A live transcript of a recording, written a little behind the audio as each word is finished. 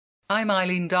I'm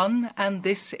Eileen Dunn, and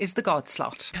this is The God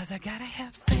Slot. 'Cause I gotta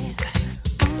have faith.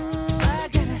 I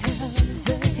gotta have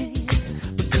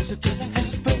faith. Because I gotta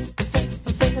have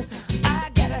faith.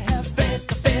 I gotta have faith.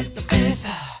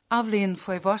 Avlíonn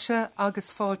Foy Bhosha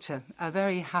agus Fáilte, a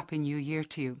very happy new year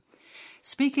to you.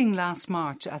 Speaking last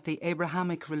March at the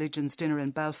Abrahamic Religions Dinner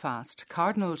in Belfast,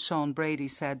 Cardinal Sean Brady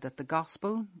said that the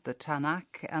Gospel, the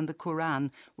Tanakh and the Quran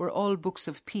were all books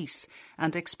of peace,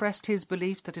 and expressed his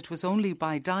belief that it was only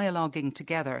by dialoguing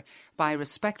together, by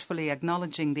respectfully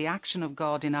acknowledging the action of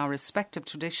God in our respective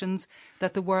traditions,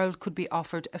 that the world could be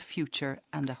offered a future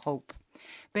and a hope.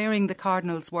 Bearing the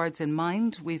Cardinal's words in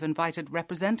mind, we've invited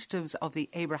representatives of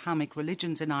the Abrahamic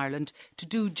religions in Ireland to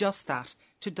do just that,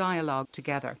 to dialogue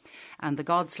together. And the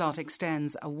God Slot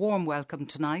extends a warm welcome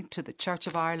tonight to the Church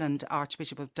of Ireland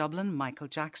Archbishop of Dublin, Michael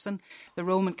Jackson, the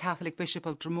Roman Catholic Bishop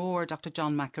of Dromore, Dr.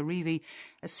 John McAreavey,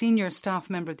 a senior staff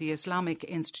member of the Islamic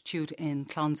Institute in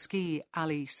Clonskee,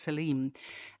 Ali Selim.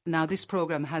 Now, this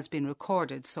programme has been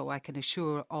recorded, so I can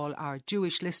assure all our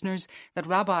Jewish listeners that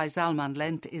Rabbi Zalman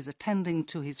Lent is attending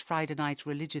to his Friday night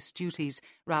religious duties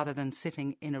rather than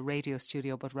sitting in a radio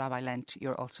studio. But Rabbi Lent,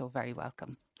 you're also very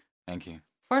welcome. Thank you.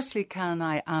 Firstly, can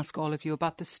I ask all of you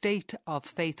about the state of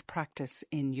faith practice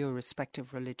in your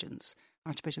respective religions?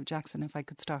 Archbishop Jackson, if I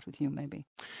could start with you, maybe.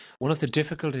 One of the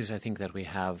difficulties I think that we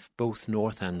have, both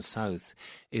north and south,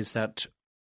 is that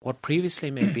what previously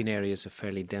may have been areas of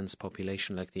fairly dense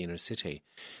population like the inner city,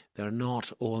 there are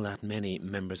not all that many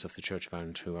members of the Church of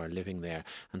Ireland who are living there,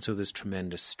 and so there's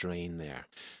tremendous strain there.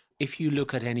 If you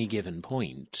look at any given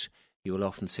point, you will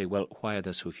often say, well, why are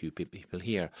there so few people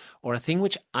here? Or a thing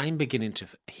which I'm beginning to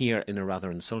hear in a rather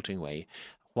insulting way,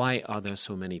 why are there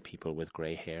so many people with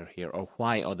grey hair here? Or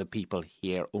why are the people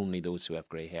here only those who have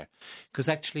grey hair? Because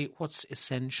actually what's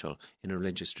essential in a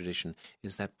religious tradition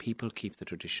is that people keep the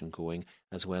tradition going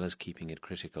as well as keeping it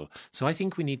critical. So I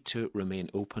think we need to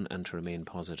remain open and to remain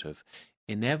positive.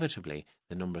 Inevitably,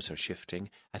 the numbers are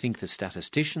shifting. I think the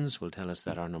statisticians will tell us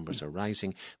that our numbers are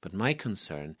rising, but my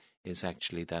concern is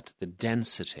actually that the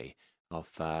density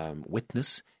of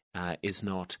witness is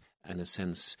not, in a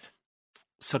sense,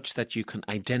 such that you can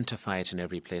identify it in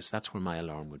every place. That's where my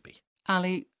alarm would be.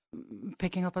 Ali,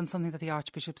 picking up on something that the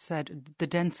Archbishop said, the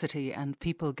density and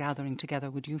people gathering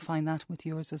together, would you find that with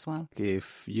yours as well?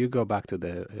 If you go back to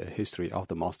the history of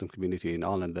the Muslim community in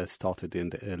Ireland that started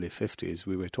in the early 50s,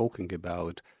 we were talking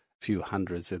about a few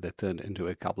hundreds that turned into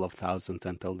a couple of thousand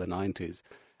until the 90s.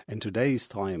 In today's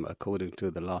time, according to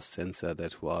the last census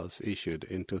that was issued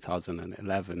in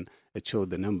 2011, it showed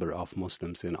the number of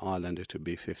Muslims in Ireland to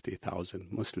be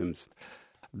 50,000 Muslims.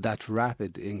 That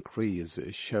rapid increase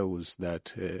shows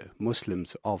that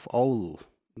Muslims of all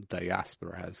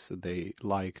diasporas, they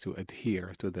like to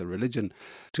adhere to the religion.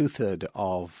 2/3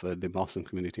 of the Muslim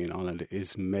community in Ireland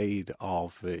is made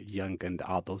of young and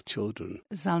adult children.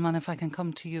 Zalman, if I can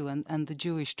come to you and the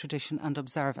Jewish tradition and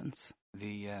observance.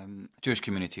 The Jewish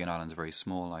community in Ireland is very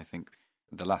small. I think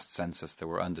the last census there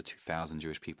were under 2,000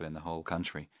 Jewish people in the whole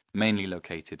country, mainly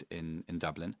located in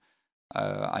Dublin.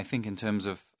 I think in terms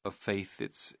of faith,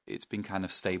 it's been kind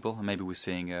of stable, and maybe we're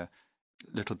seeing a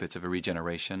little bit of a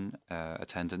regeneration.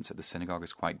 Attendance at the synagogue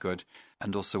is quite good,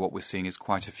 and also what we're seeing is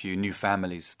quite a few new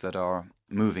families that are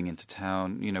moving into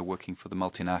town, working for the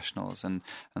multinationals, and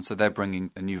so they're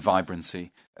bringing a new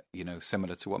vibrancy.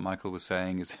 Similar to what Michael was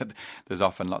saying, is that there's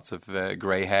often lots of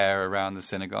grey hair around the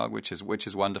synagogue, which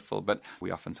is wonderful. But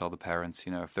we often tell the parents,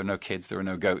 if there are no kids, there are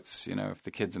no goats. If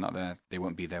the kids are not there, they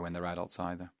won't be there when they're adults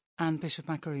either. And Bishop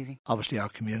McAreavey. Obviously, our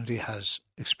community has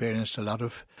experienced a lot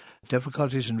of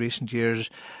difficulties in recent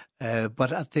years,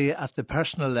 but at the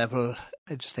personal level,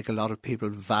 I just think a lot of people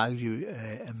value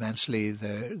immensely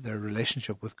their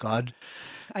relationship with God.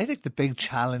 I think the big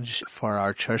challenge for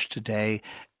our church today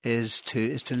is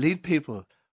to lead people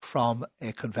from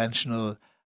a conventional,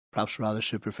 perhaps rather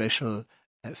superficial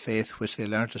faith which they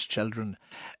learnt as children,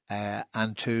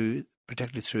 and to,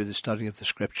 particularly through the study of the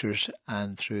scriptures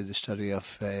and through the study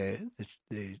of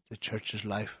the church's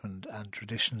life and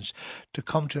traditions, to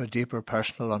come to a deeper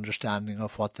personal understanding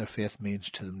of what their faith means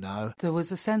to them now. There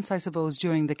was a sense, I suppose,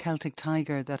 during the Celtic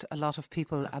Tiger that a lot of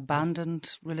people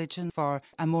abandoned religion for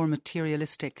a more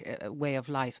materialistic way of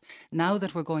life. Now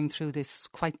that we're going through this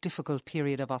quite difficult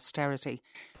period of austerity,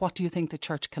 what do you think the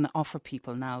church can offer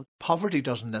people now? Poverty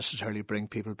doesn't necessarily bring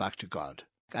people back to God.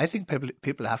 I think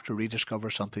people have to rediscover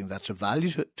something that's of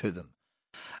value to them.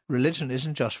 Religion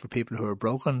isn't just for people who are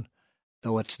broken,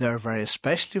 though it's there very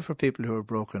especially for people who are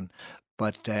broken.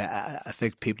 But I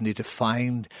think people need to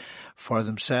find for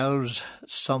themselves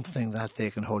something that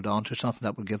they can hold on to, something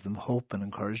that will give them hope and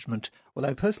encouragement Well,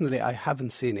 I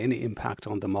haven't seen any impact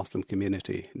on the Muslim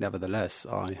community. Nevertheless,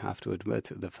 I have to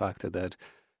admit the fact that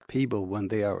people, when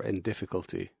they are in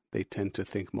difficulty, they tend to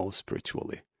think more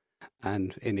spiritually.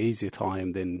 And in easy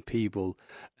time, then people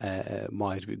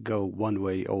might go one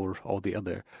way or the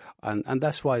other. And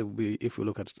that's why if we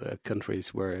look at countries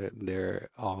where there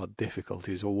are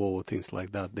difficulties or war, things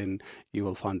like that, then you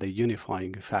will find the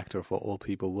unifying factor for all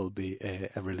people will be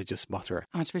a religious matter.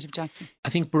 Archbishop Jackson. I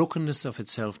think brokenness of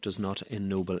itself does not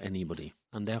ennoble anybody.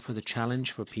 And therefore the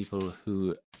challenge for people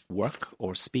who work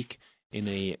or speak in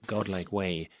a godlike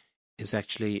way is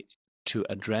actually to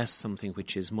address something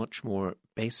which is much more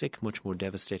basic, much more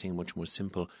devastating, much more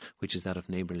simple, which is that of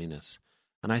neighbourliness.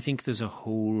 And I think there's a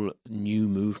whole new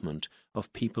movement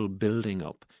of people building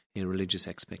up a religious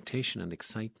expectation and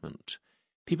excitement.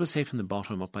 People say from the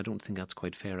bottom up, I don't think that's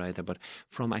quite fair either, but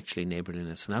from actually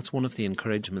neighbourliness. And that's one of the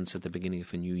encouragements at the beginning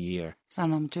of a new year.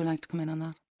 Zalman, would you like to come in on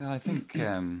that? I think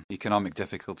economic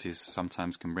difficulties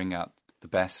sometimes can bring out the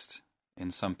best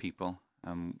in some people.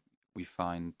 We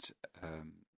find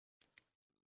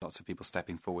lots of people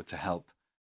stepping forward to help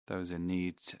those in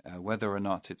need. Whether or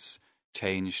not it's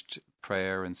changed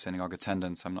prayer and synagogue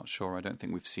attendance, I'm not sure. I don't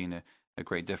think we've seen a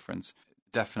great difference.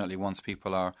 Definitely once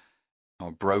people are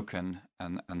broken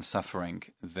and suffering,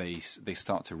 they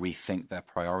start to rethink their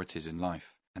priorities in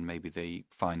life. And maybe they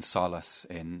find solace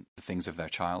in the things of their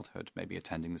childhood, maybe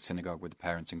attending the synagogue with the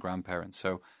parents and grandparents.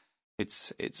 So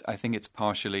I think it's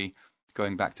partially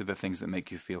going back to the things that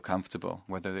make you feel comfortable,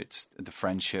 whether it's the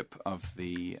friendship of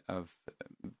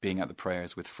being at the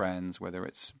prayers with friends, whether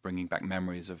it's bringing back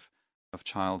memories of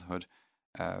childhood,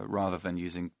 rather than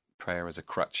using prayer as a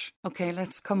crutch. Okay,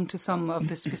 let's come to some of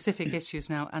the specific issues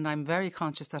now. And I'm very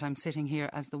conscious that I'm sitting here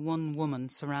as the one woman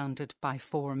surrounded by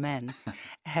four men.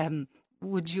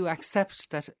 Would you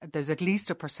accept that there's at least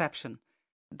a perception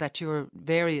that your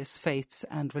various faiths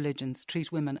and religions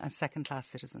treat women as second-class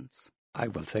citizens? I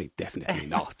will say definitely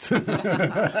not.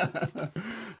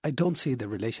 I don't see the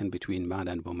relation between man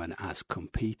and woman as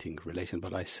competing relation,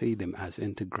 but I see them as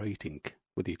integrating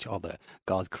with each other.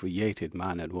 God created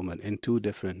man and woman in two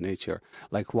different nature.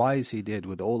 Likewise, he did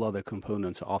with all other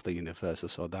components of the universe,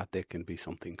 so that there can be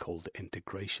something called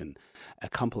integration,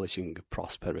 accomplishing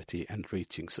prosperity and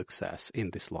reaching success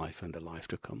in this life and the life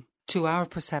to come. To our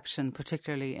perception,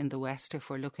 particularly in the West, if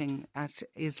we're looking at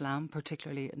Islam,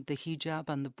 particularly the hijab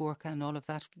and the burqa and all of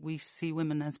that, we see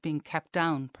women as being kept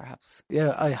down, perhaps.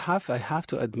 Yeah, I have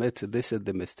to admit this is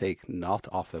the mistake not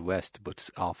of the West, but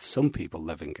of some people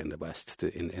living in the West,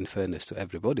 in fairness to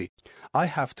everybody. I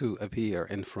have to appear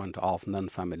in front of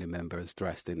non-family members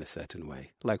dressed in a certain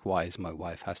way. Likewise, my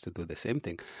wife has to do the same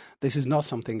thing. This is not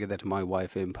something that my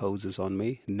wife imposes on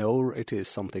me, nor it is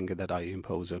something that I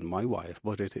impose on my wife,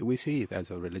 but we see it as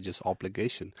a religious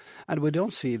obligation. And we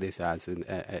don't see this as an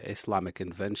Islamic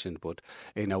invention, but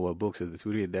in our books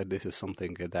we read that this is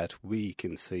something that we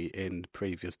can see in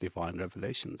previous divine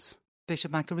revelations.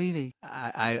 Bishop McAreavey.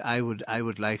 I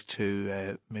would like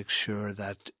to make sure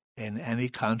that in any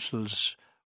councils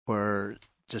where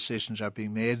decisions are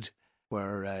being made,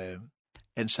 where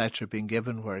insights are being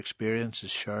given, where experience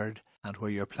is shared, and where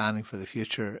you're planning for the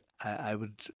future, I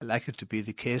would like it to be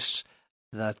the case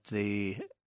that the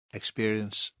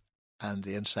experience and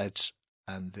the insights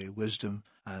and the wisdom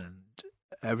and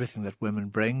everything that women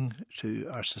bring to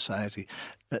our society,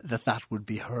 that would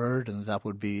be heard and that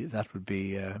would be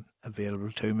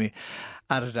available to me.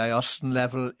 At a diocesan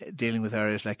level, dealing with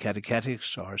areas like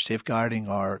catechetics or safeguarding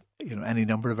or any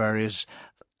number of areas,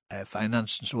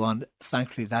 finance and so on,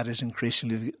 thankfully that is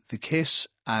increasingly the case,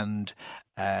 and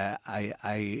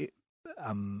I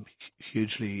am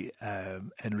hugely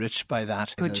enriched by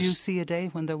that. Could you see a day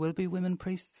when there will be women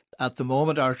priests? At the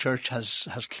moment, our church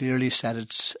has clearly set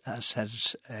its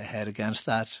head against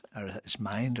that, or its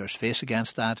mind, or its face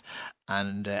against that,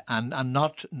 and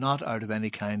not out of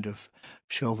any kind of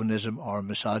chauvinism or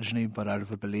misogyny, but out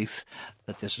of a belief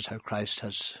that this is how Christ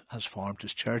has formed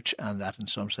his church, and that in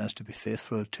some sense to be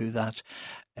faithful to that,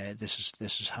 this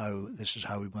is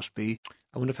how we must be.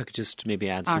 I wonder if I could just maybe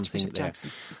add something there.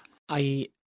 Jackson. I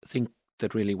think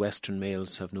that really Western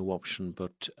males have no option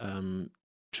but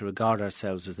to regard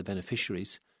ourselves as the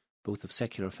beneficiaries both of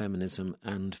secular feminism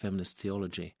and feminist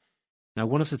theology. Now,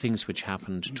 one of the things which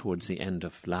happened towards the end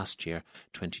of last year,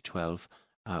 2012,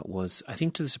 was, I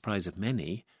think to the surprise of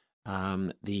many,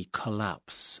 the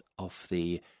collapse of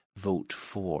the vote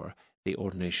for the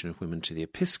ordination of women to the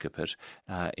episcopate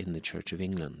in the Church of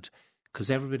England. Because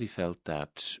everybody felt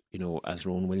that, as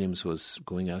Rowan Williams was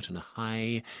going out on a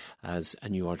high, as a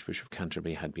new Archbishop of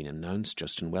Canterbury had been announced,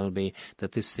 Justin Welby,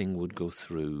 that this thing would go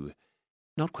through.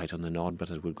 not quite on the nod, but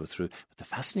it would go through. But the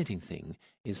fascinating thing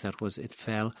is that it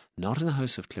fell not in the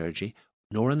house of clergy,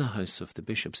 nor in the house of the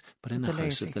bishops, but in the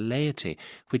house of the laity,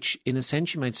 which in a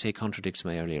sense you might say contradicts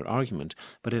my earlier argument,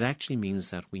 but it actually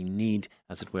means that we need,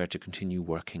 as it were, to continue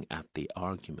working at the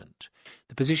argument.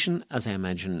 The position, as I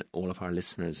imagine all of our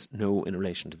listeners know in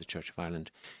relation to the Church of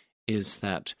Ireland, is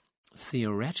that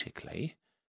theoretically,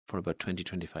 for about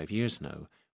 20-25 years now,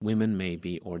 women may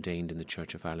be ordained in the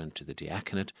Church of Ireland to the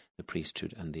diaconate, the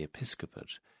priesthood and the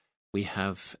episcopate. We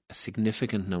have a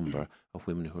significant number of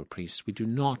women who are priests. We do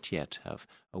not yet have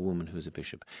a woman who is a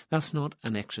bishop. That's not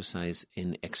an exercise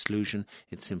in exclusion.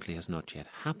 It simply has not yet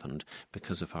happened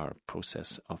because of our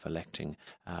process of electing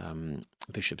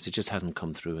bishops. It just hasn't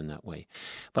come through in that way.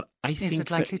 But I think is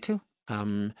it likely to?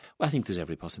 I think there's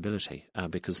every possibility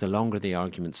because the longer the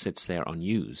argument sits there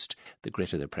unused, the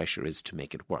greater the pressure is to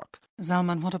make it work.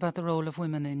 Zalman, what about the role of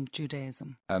women in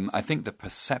Judaism? I think the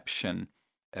perception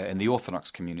in the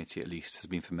Orthodox community, at least, has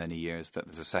been for many years that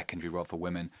there's a secondary role for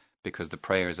women because the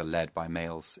prayers are led by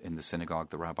males in the synagogue,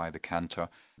 the rabbi, the cantor.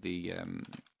 The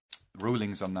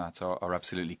rulings on that are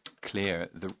absolutely clear.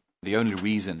 The only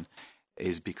reason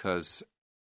is because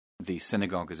the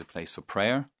synagogue is a place for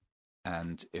prayer,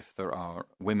 and if there are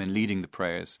women leading the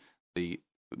prayers, the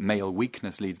male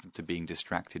weakness leads them to being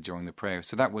distracted during the prayer.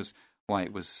 So that was why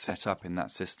it was set up in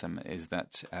that system, is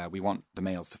that we want the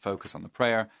males to focus on the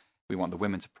prayer, we want the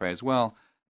women to pray as well,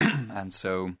 and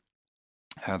so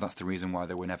that's the reason why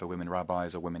there were never women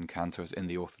rabbis or women cantors in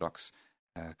the Orthodox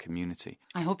community.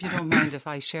 I hope you don't mind if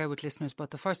I share with listeners,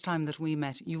 but the first time that we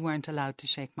met, you weren't allowed to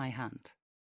shake my hand.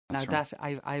 That's now,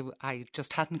 right. that I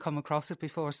just hadn't come across it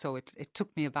before, so it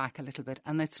took me aback a little bit.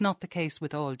 And it's not the case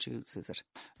with all Jews, is it?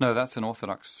 No, that's an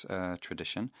Orthodox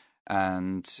tradition.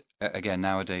 And again,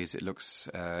 nowadays it looks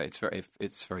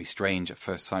it's very strange at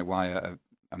first sight why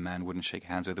a man wouldn't shake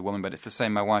hands with a woman, but it's the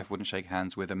same. My wife wouldn't shake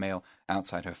hands with a male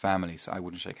outside her family, so I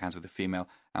wouldn't shake hands with a female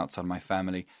outside my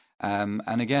family. And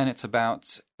again, it's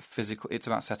about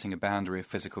setting a boundary of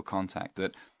physical contact.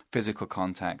 That physical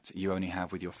contact you only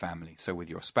have with your family, so with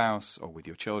your spouse or with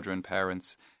your children,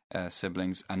 parents,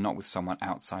 siblings, and not with someone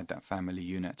outside that family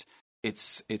unit.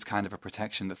 It's kind of a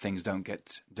protection that things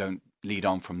don't lead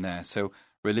on from there. So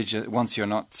once you're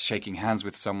not shaking hands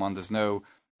with someone, there's no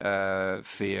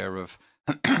fear of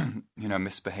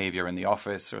misbehavior in the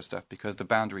office or stuff, because the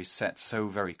boundary's set so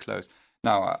very close.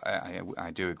 Now,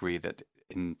 I do agree that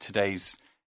in today's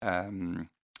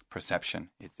perception,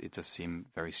 it does seem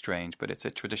very strange, but it's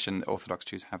a tradition Orthodox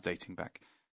Jews have dating back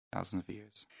thousands of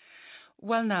years.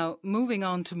 Well, now, moving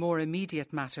on to more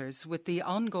immediate matters, with the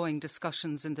ongoing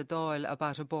discussions in the Dáil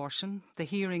about abortion, the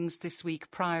hearings this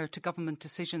week prior to government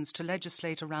decisions to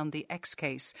legislate around the X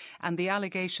case, and the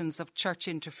allegations of church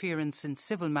interference in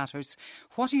civil matters,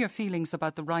 what are your feelings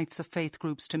about the rights of faith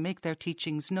groups to make their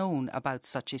teachings known about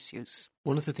such issues?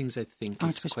 One of the things I think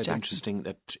is Archbishop quite Jackson. interesting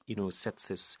that, sets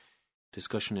this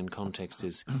discussion in context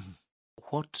is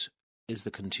what is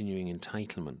the continuing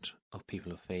entitlement of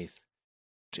people of faith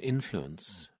to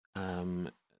influence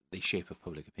the shape of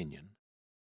public opinion?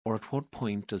 Or at what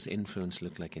point does influence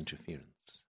look like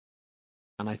interference?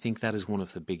 And I think that is one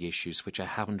of the big issues which I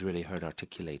haven't really heard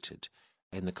articulated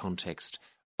in the context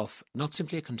of not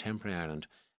simply a contemporary Ireland,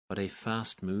 but a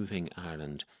fast-moving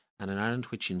Ireland, and an Ireland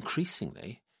which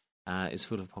increasingly is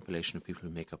full of a population of people who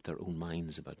make up their own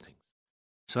minds about things.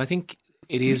 So I think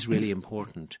it is really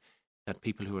important that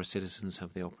people who are citizens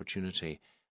have the opportunity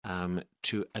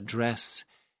to address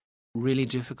really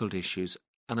difficult issues.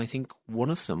 And I think one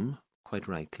of them, quite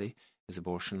rightly, is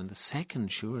abortion. And the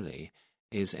second, surely,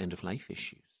 is end-of-life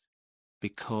issues.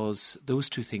 Because those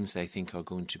two things, I think, are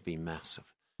going to be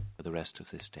massive for the rest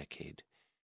of this decade.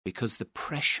 Because the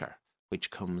pressure which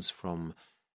comes from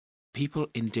people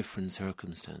in different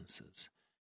circumstances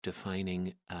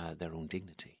defining their own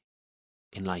dignity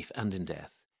in life and in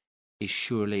death is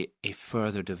surely a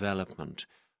further development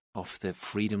of the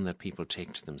freedom that people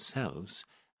take to themselves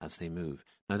as they move.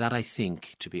 Now that, I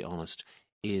think, to be honest,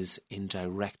 is in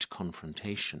direct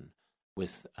confrontation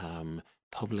with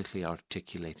publicly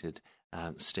articulated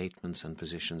statements and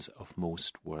positions of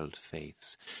most world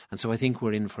faiths. And so I think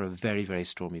we're in for a very, very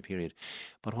stormy period.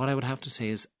 But what I would have to say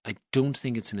is I don't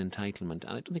think it's an entitlement,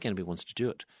 and I don't think anybody wants to do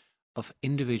it, of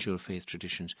individual faith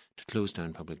traditions to close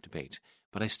down public debate.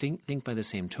 But I think by the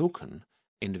same token,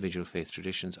 individual faith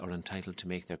traditions are entitled to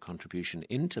make their contribution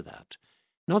into that.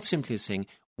 Not simply as saying,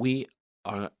 we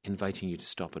are inviting you to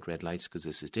stop at red lights because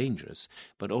this is dangerous,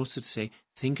 but also to say,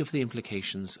 think of the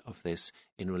implications of this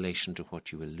in relation to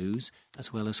what you will lose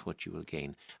as well as what you will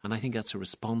gain. And I think that's a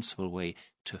responsible way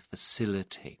to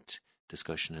facilitate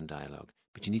discussion and dialogue.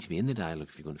 But you need to be in the dialogue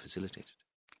if you're going to facilitate it.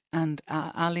 And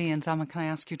Ali and Zalman, can I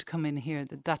ask you to come in here?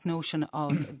 That notion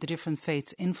of the different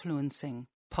faiths influencing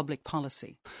public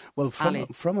policy. Well,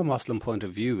 from a Muslim point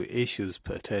of view, issues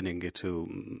pertaining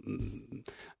to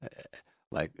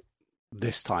like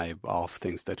this type of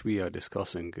things that we are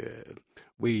discussing,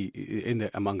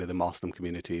 among the Muslim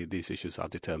community, these issues are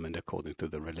determined according to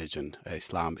the religion.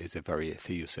 Islam is a very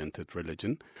theocentered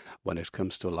religion. When it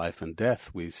comes to life and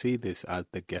death, we see this as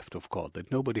the gift of God,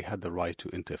 that nobody had the right to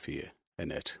interfere in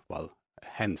it. Well,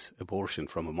 hence, abortion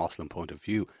from a Muslim point of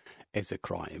view is a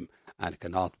crime and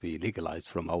cannot be legalized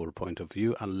from our point of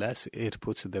view unless it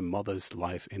puts the mother's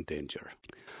life in danger.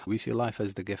 We see life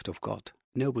as the gift of God.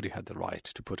 Nobody had the right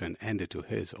to put an end to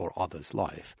his or others'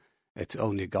 life. It's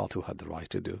only God who had the right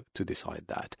to decide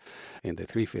that. In the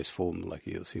three-phase form, like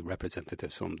you'll see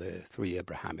representatives from the three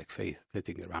Abrahamic faith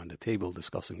sitting around the table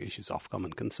discussing issues of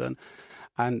common concern.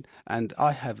 And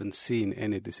I haven't seen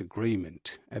any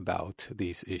disagreement about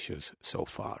these issues so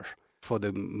far. For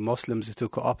the Muslims to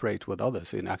cooperate with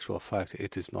others, in actual fact,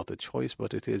 it is not a choice,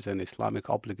 but it is an Islamic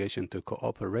obligation to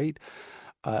cooperate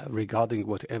regarding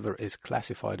whatever is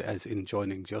classified as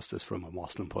enjoining justice from a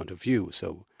Muslim point of view.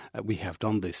 So we have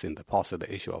done this in the past.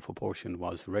 The issue of abortion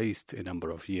was raised a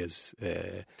number of years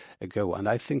ago, and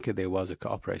I think there was a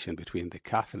cooperation between the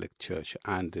Catholic Church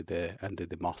and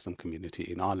the Muslim community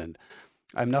in Ireland.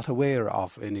 I'm not aware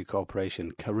of any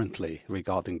cooperation currently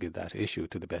regarding that issue,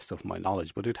 to the best of my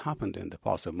knowledge, but it happened in the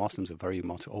past. The Muslims are very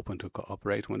much open to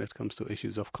cooperate when it comes to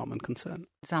issues of common concern.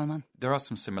 Zalman? There are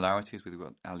some similarities with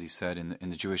what Ali said in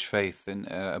the Jewish faith, and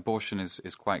abortion is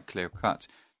quite clear-cut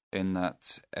in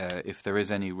that if there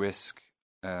is any risk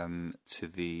to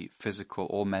the physical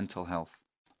or mental health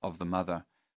of the mother,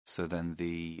 so then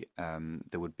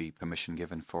there would be permission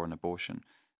given for an abortion.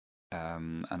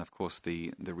 And of course,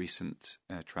 the recent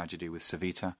tragedy with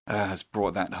Savita has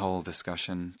brought that whole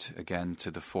discussion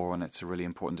to the fore, and it's a really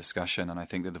important discussion. And I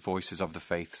think that the voices of the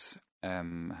faiths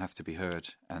have to be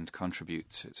heard and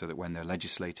contribute so that when they're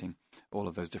legislating, all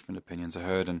of those different opinions are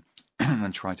heard and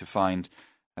and try to find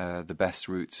the best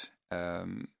route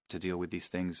to deal with these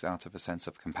things out of a sense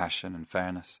of compassion and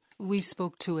fairness. We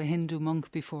spoke to a Hindu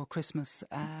monk before Christmas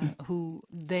who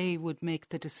they would make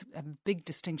a big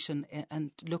distinction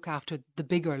and look after the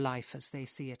bigger life as they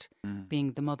see it,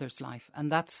 being the mother's life.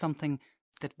 And that's something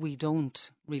that we don't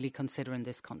really consider in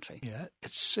this country. Yeah,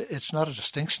 it's not a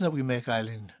distinction that we make,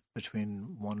 Eileen,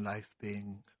 between one life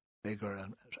being bigger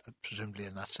and presumably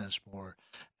in that sense more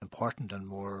important and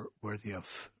more worthy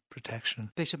of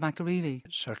protection. Bishop McAreavey.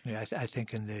 Certainly, I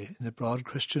think in the broad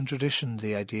Christian tradition,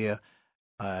 the idea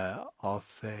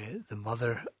of the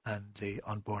mother and the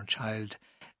unborn child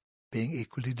being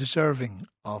equally deserving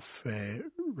of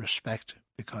respect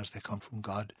because they come from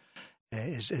God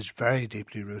is very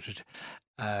deeply rooted.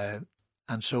 And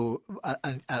so,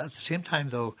 at the same time,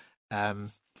 though,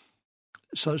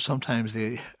 so sometimes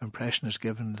the impression is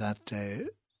given that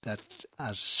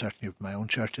as certainly my own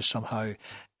church is somehow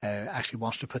actually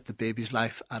wants to put the baby's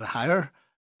life at a higher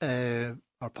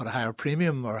or put a higher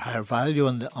premium or a higher value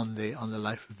on the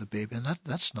life of the baby, and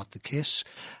that's not the case.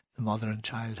 The mother and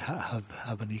child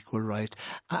have an equal right,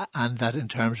 and that in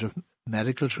terms of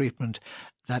medical treatment,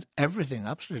 that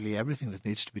absolutely everything that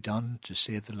needs to be done to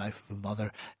save the life of a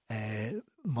mother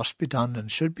must be done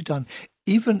and should be done,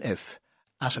 even if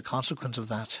as a consequence of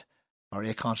that, or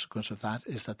a consequence of that,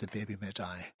 is that the baby may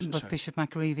die. But Sorry. Bishop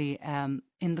McAreavey,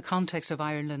 in the context of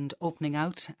Ireland opening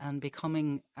out and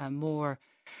becoming a more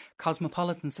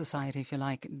cosmopolitan society, if you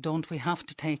like, don't we have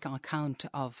to take account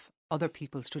of other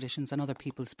people's traditions and other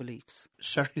people's beliefs?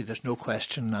 Certainly there's no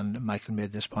question, and Michael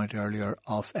made this point earlier,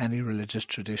 of any religious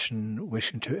tradition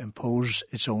wishing to impose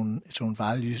its own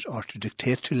values or to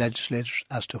dictate to legislators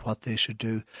as to what they should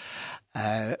do.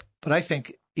 But I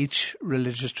think each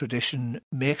religious tradition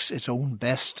makes its own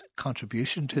best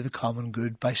contribution to the common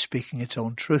good by speaking its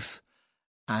own truth.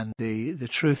 And the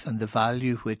truth and the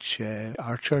value which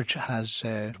our church has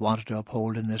wanted to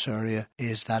uphold in this area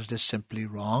is that it is simply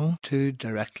wrong to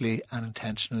directly and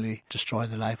intentionally destroy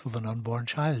the life of an unborn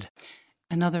child.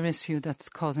 Another issue that's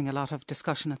causing a lot of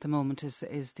discussion at the moment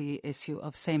is the issue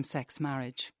of same-sex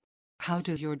marriage. How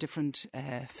do your different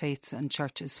faiths and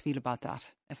churches feel about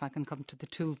that? If I can come to the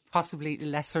two possibly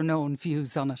lesser-known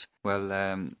views on it.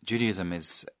 Well, Judaism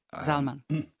is Zalman.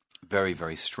 very,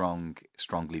 very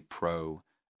strongly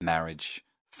pro-marriage,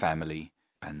 family,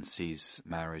 and sees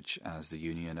marriage as the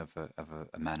union of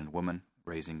a man and woman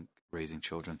raising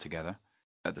children together.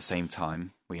 At the same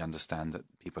time, we understand that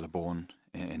people are born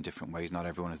in different ways. Not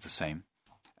everyone is the same.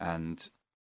 And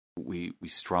we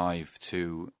strive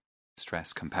to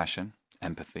stress compassion,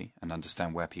 empathy, and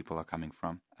understand where people are coming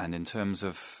from. And in terms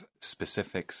of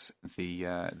specifics, the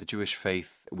Jewish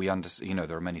faith, we understand.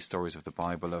 There are many stories of the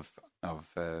Bible of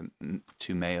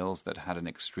two males that had an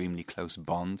extremely close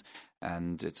bond,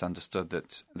 and it's understood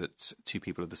that two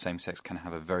people of the same sex can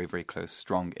have a very, very close,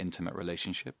 strong, intimate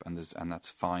relationship, and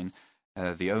that's fine.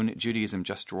 Judaism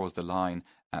just draws the line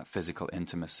at physical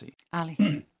intimacy.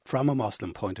 Ali? From a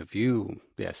Muslim point of view,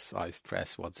 yes, I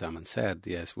stress what Zalman said.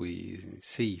 Yes, we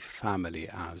see family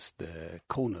as the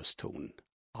cornerstone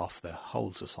of the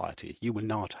whole society. You will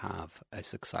not have a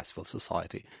successful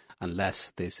society unless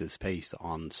this is based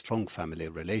on strong family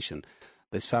relation.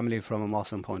 This family, from a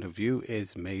Muslim point of view,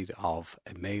 is made of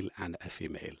a male and a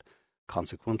female.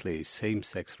 Consequently,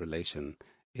 same-sex relation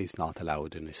is not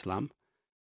allowed in Islam.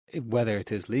 Whether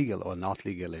it is legal or not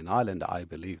legal in Ireland, I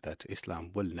believe that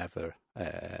Islam will never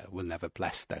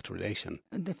bless that relation.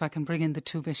 And if I can bring in the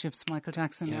two bishops, Michael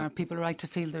Jackson, are people right to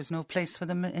feel there's no place for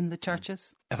them in the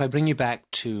churches? If I bring you back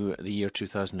to the year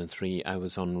 2003, I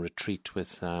was on retreat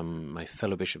with my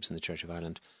fellow bishops in the Church of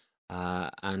Ireland,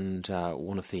 and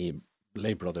one of the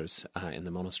lay brothers in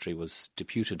the monastery was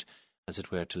deputed, as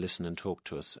it were, to listen and talk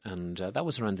to us. And that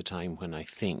was around the time when I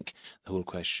think the whole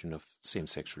question of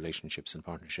same-sex relationships and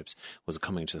partnerships was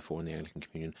coming to the fore in the Anglican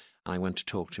Communion. And I went to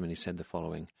talk to him and he said the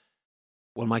following: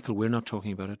 well, Michael, we're not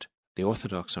talking about it. The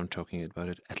Orthodox aren't talking about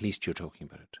it. At least you're talking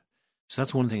about it. So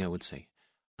that's one thing I would say.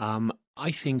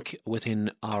 I think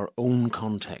within our own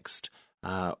context,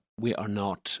 we are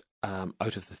not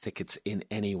out of the thickets in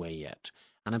any way yet.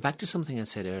 And I'm back to something I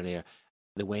said earlier,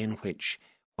 the way in which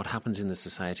what happens in the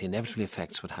society inevitably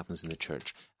affects what happens in the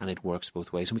church, and it works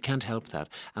both ways, and we can't help that.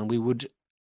 And we would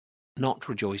not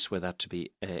rejoice with that to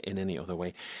be in any other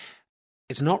way.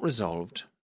 It's not resolved,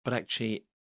 but actually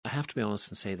I have to be honest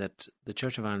and say that the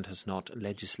Church of Ireland has not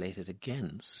legislated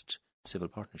against civil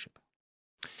partnership.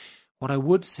 What I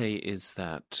would say is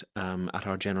that at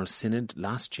our General Synod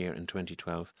last year in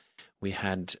 2012, we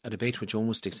had a debate which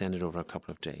almost extended over a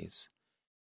couple of days.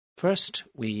 First,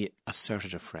 we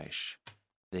asserted afresh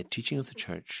the teaching of the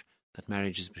Church that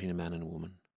marriage is between a man and a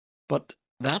woman. But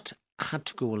that had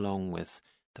to go along with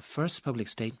the first public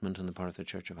statement on the part of the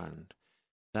Church of Ireland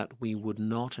that we would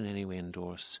not in any way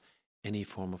endorse any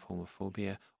form of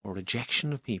homophobia or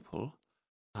rejection of people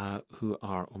who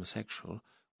are homosexual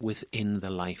within the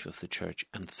life of the Church.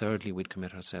 And thirdly, we'd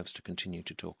commit ourselves to continue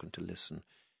to talk and to listen.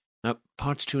 Now,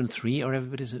 parts 2 and 3 are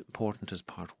every bit as important as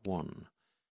part 1.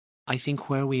 I think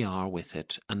where we are with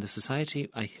it, and the society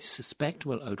I suspect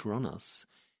will outrun us,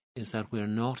 is that we're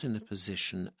not in a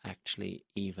position actually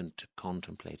even to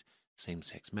contemplate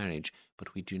same-sex marriage,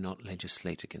 but we do not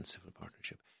legislate against civil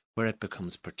partnership. Where it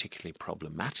becomes particularly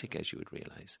problematic, as you would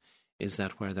realise, is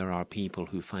that where there are people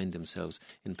who find themselves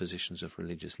in positions of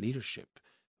religious leadership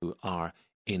who are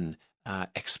in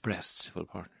expressed civil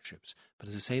partnerships. But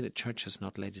as I say, the Church has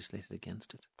not legislated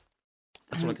against it.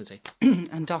 That's all I can say.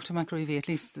 And Dr. McAreavey, at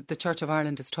least the Church of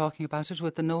Ireland is talking about it,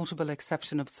 with the notable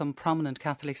exception of some prominent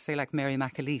Catholics, say like Mary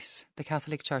McAleese. The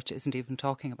Catholic Church isn't even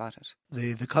talking about it.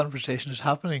 The conversation is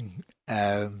happening,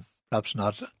 perhaps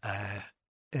not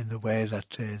in the way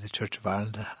that the Church of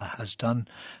Ireland has done,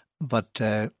 but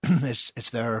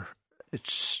it's there.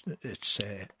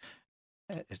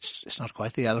 It's not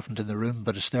quite the elephant in the room,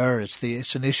 but it's there.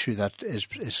 It's an issue that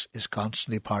is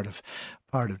constantly part of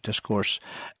discourse.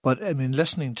 But I mean,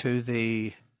 listening to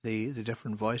the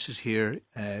different voices here,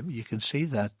 you can see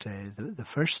that the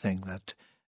first thing that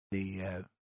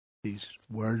these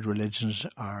world religions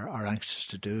are anxious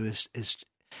to do is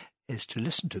to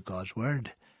listen to God's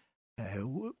word.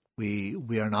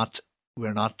 We're not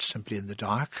simply in the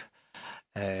dark.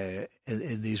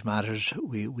 In these matters,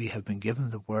 we have been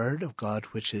given the word of God,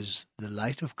 which is the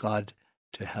light of God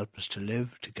to help us to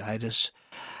live, to guide us,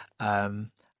 and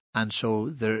so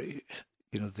there,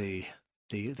 the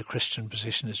Christian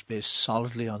position is based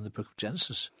solidly on the Book of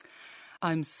Genesis.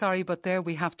 I'm sorry, but there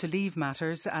we have to leave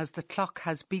matters as the clock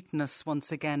has beaten us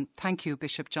once again. Thank you,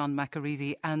 Bishop John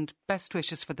McAreavey, and best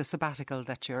wishes for the sabbatical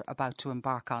that you're about to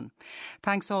embark on.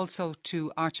 Thanks also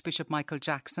to Archbishop Michael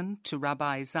Jackson, to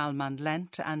Rabbi Zalman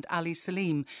Lent and Ali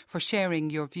Selim for sharing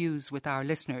your views with our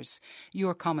listeners.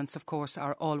 Your comments, of course,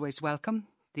 are always welcome.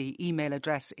 The email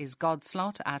address is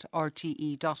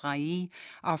godslot@rte.ie.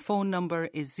 Our phone number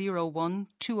is 01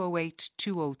 208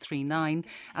 2039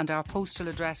 and our postal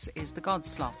address is the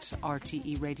Godslot,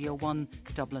 RTE Radio 1,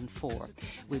 Dublin 4.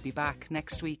 We'll be back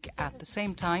next week at the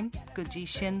same time. Good day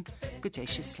Shin, good day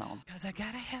Shiv Slán. 'Cause I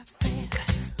gotta have faith.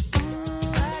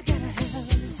 I gotta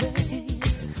have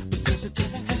faith. Because I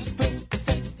gotta have faith.